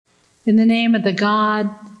In the name of the God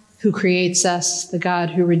who creates us, the God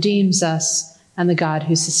who redeems us, and the God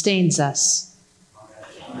who sustains us.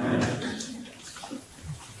 Amen.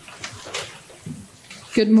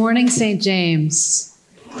 Good morning, St. James.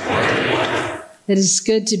 It is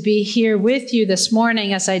good to be here with you this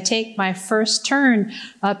morning as I take my first turn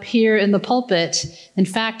up here in the pulpit. In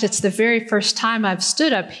fact, it's the very first time I've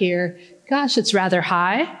stood up here. Gosh, it's rather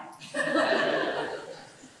high.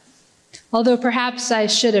 Although perhaps I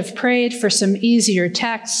should have prayed for some easier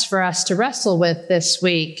texts for us to wrestle with this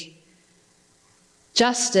week.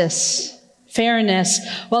 Justice, fairness.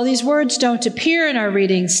 While these words don't appear in our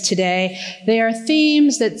readings today, they are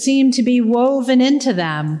themes that seem to be woven into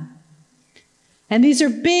them. And these are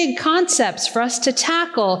big concepts for us to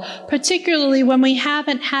tackle, particularly when we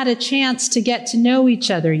haven't had a chance to get to know each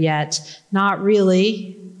other yet. Not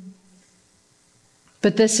really.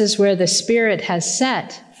 But this is where the Spirit has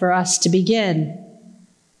set for us to begin.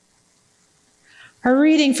 Our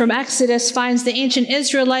reading from Exodus finds the ancient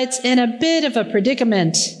Israelites in a bit of a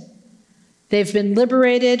predicament. They've been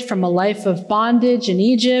liberated from a life of bondage in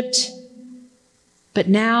Egypt, but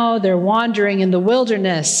now they're wandering in the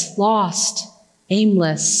wilderness, lost,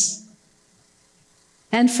 aimless.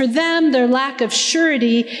 And for them, their lack of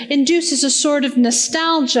surety induces a sort of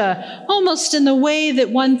nostalgia, almost in the way that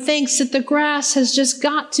one thinks that the grass has just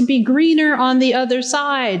got to be greener on the other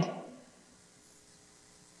side.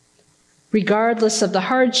 Regardless of the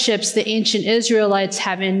hardships the ancient Israelites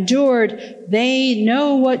have endured, they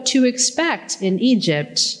know what to expect in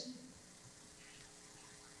Egypt.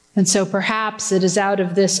 And so perhaps it is out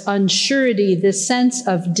of this unsurety, this sense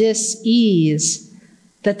of dis-ease,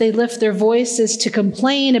 that they lift their voices to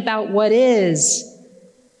complain about what is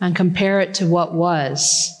and compare it to what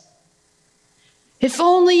was. If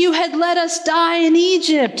only you had let us die in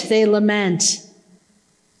Egypt, they lament.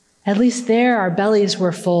 At least there our bellies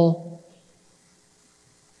were full.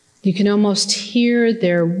 You can almost hear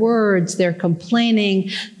their words, their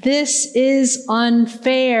complaining. This is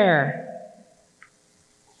unfair.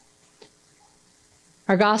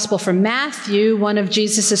 Our gospel from Matthew, one of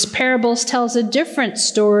Jesus' parables, tells a different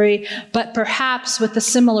story, but perhaps with a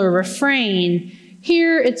similar refrain.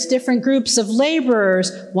 Here, it's different groups of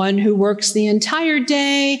laborers, one who works the entire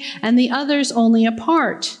day and the others only a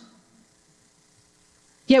part.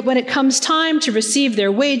 Yet when it comes time to receive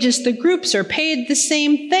their wages, the groups are paid the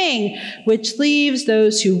same thing, which leaves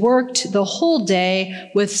those who worked the whole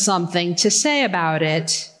day with something to say about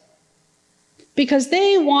it. Because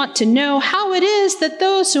they want to know how it is that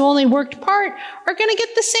those who only worked part are going to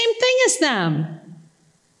get the same thing as them.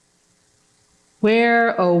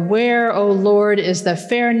 Where, oh Lord, is the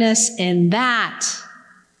fairness in that?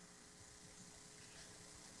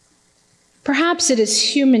 Perhaps it is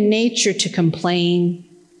human nature to complain,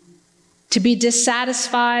 to be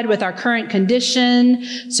dissatisfied with our current condition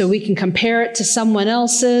so we can compare it to someone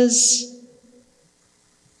else's.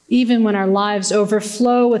 Even when our lives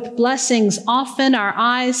overflow with blessings, often our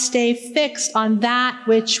eyes stay fixed on that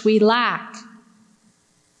which we lack.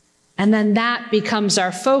 And then that becomes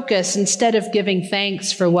our focus instead of giving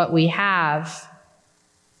thanks for what we have.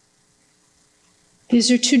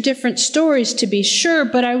 These are two different stories, to be sure,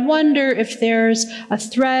 but I wonder if there's a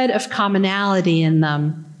thread of commonality in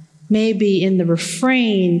them, maybe in the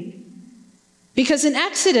refrain. Because in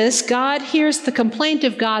Exodus, God hears the complaint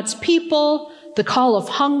of God's people, the call of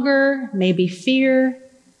hunger, maybe fear,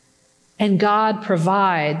 and God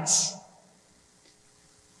provides.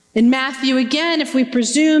 In Matthew, again, if we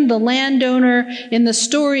presume the landowner in the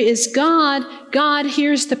story is God, God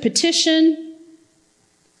hears the petition,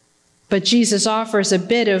 but Jesus offers a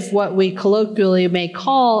bit of what we colloquially may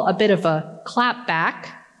call a bit of a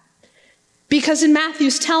clapback. Because in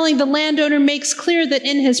Matthew's telling, the landowner makes clear that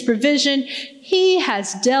in his provision, he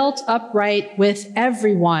has dealt upright with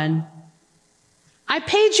everyone. I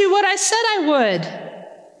paid you what I said I would.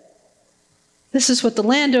 This is what the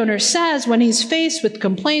landowner says when he's faced with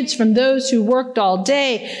complaints from those who worked all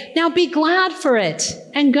day. Now be glad for it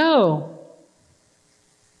and go.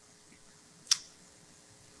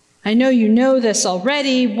 I know you know this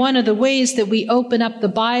already. One of the ways that we open up the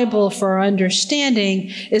Bible for our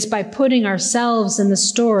understanding is by putting ourselves in the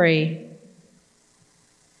story.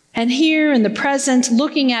 And here in the present,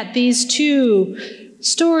 looking at these two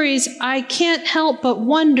stories, I can't help but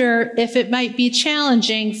wonder if it might be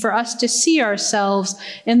challenging for us to see ourselves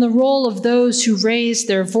in the role of those who raise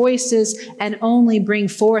their voices and only bring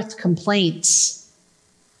forth complaints.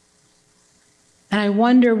 And I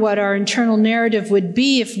wonder what our internal narrative would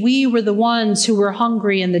be if we were the ones who were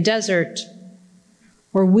hungry in the desert,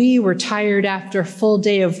 or we were tired after a full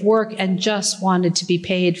day of work and just wanted to be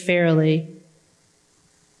paid fairly.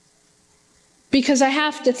 Because I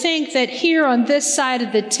have to think that here on this side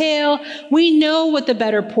of the tale, we know what the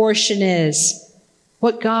better portion is,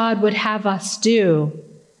 what God would have us do.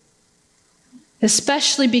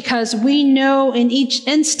 Especially because we know in each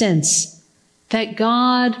instance that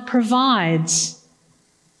God provides.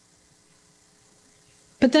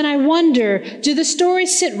 But then I wonder, do the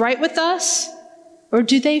stories sit right with us? Or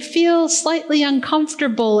do they feel slightly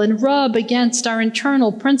uncomfortable and rub against our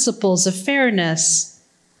internal principles of fairness?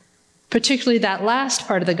 Particularly that last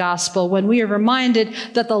part of the gospel, when we are reminded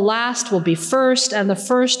that the last will be first and the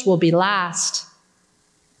first will be last.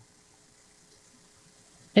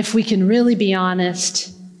 If we can really be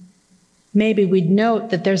honest, maybe we'd note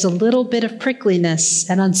that there's a little bit of prickliness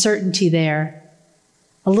and uncertainty there.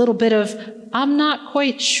 A little bit of, I'm not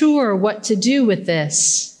quite sure what to do with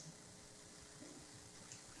this.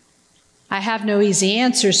 I have no easy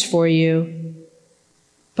answers for you.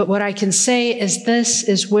 But what I can say is this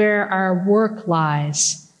is where our work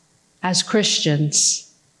lies as Christians.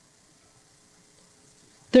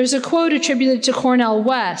 There's a quote attributed to Cornel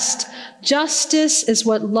West: "Justice is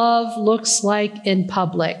what love looks like in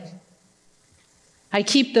public." I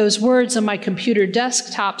keep those words on my computer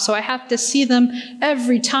desktop, so I have to see them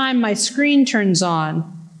every time my screen turns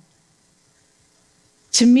on.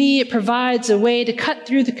 To me, it provides a way to cut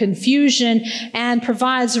through the confusion and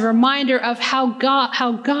provides a reminder of how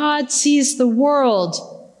God sees the world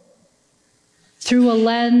through a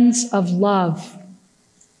lens of love.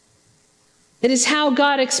 It is how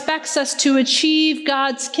God expects us to achieve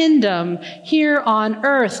God's kingdom here on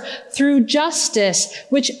earth through justice,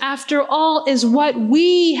 which after all is what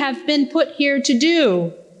we have been put here to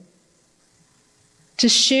do. To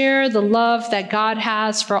share the love that God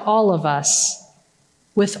has for all of us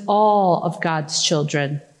with all of God's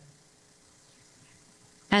children,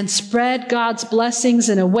 and spread God's blessings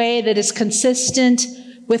in a way that is consistent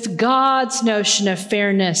with God's notion of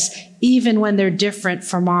fairness, even when they're different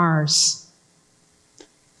from ours.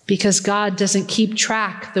 Because God doesn't keep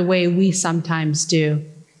track the way we sometimes do.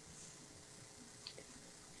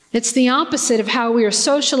 It's the opposite of how we are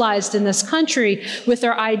socialized in this country, with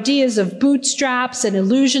our ideas of bootstraps and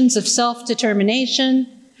illusions of self-determination,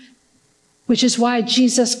 which is why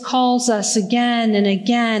Jesus calls us again and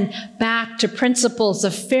again back to principles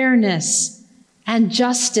of fairness and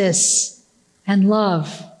justice and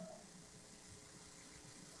love.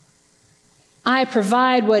 I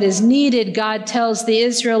provide what is needed, God tells the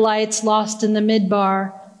Israelites lost in the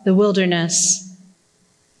Midbar, the wilderness.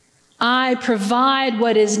 I provide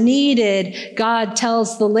what is needed, God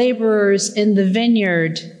tells the laborers in the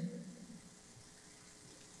vineyard.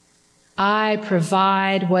 I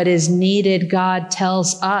provide what is needed, God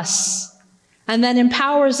tells us, and then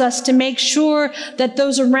empowers us to make sure that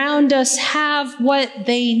those around us have what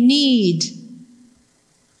they need.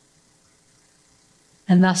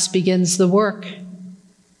 And thus begins the work.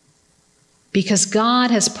 Because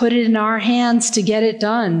God has put it in our hands to get it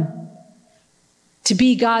done. To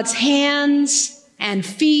be God's hands and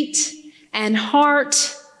feet and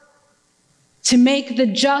heart, to make the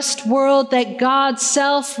just world that God's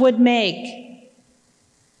self would make.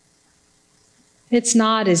 It's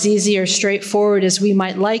not as easy or straightforward as we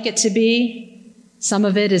might like it to be. Some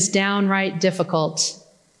of it is downright difficult.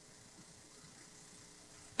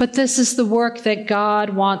 But this is the work that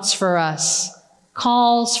God wants for us,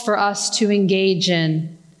 calls for us to engage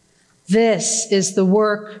in. This is the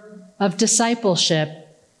work of discipleship.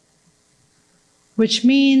 Which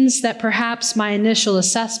means that perhaps my initial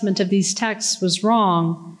assessment of these texts was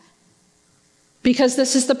wrong, because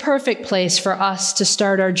this is the perfect place for us to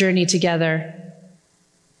start our journey together.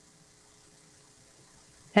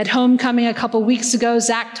 At homecoming a couple weeks ago,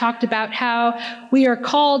 Zach talked about how we are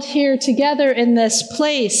called here together in this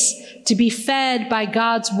place to be fed by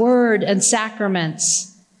God's word and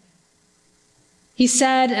sacraments. He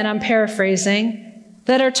said, and I'm paraphrasing,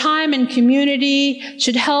 that our time in community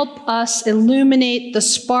should help us illuminate the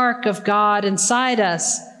spark of God inside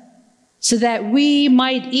us, so that we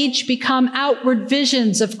might each become outward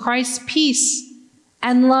visions of Christ's peace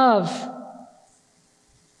and love.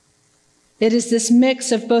 It is this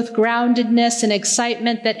mix of both groundedness and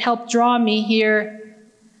excitement that helped draw me here.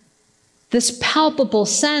 This palpable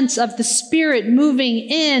sense of the Spirit moving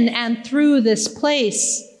in and through this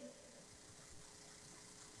place.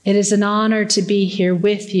 It is an honor to be here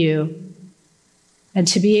with you and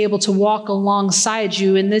to be able to walk alongside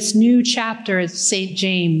you in this new chapter of St.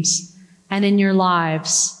 James and in your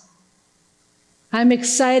lives. I'm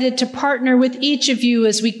excited to partner with each of you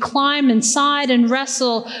as we climb inside and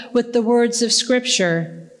wrestle with the words of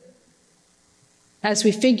Scripture, as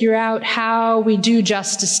we figure out how we do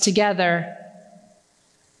justice together,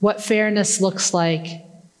 what fairness looks like,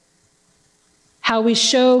 how we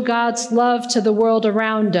show God's love to the world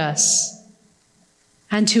around us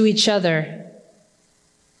and to each other,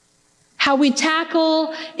 how we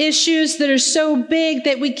tackle issues that are so big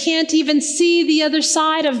that we can't even see the other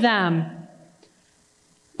side of them.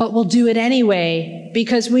 But we'll do it anyway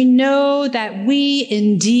because we know that we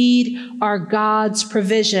indeed are God's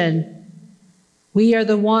provision. We are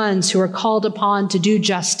the ones who are called upon to do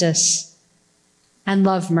justice and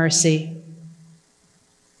love mercy.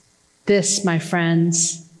 This, my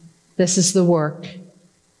friends, this is the work,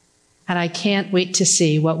 and I can't wait to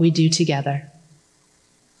see what we do together.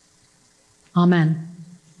 Amen.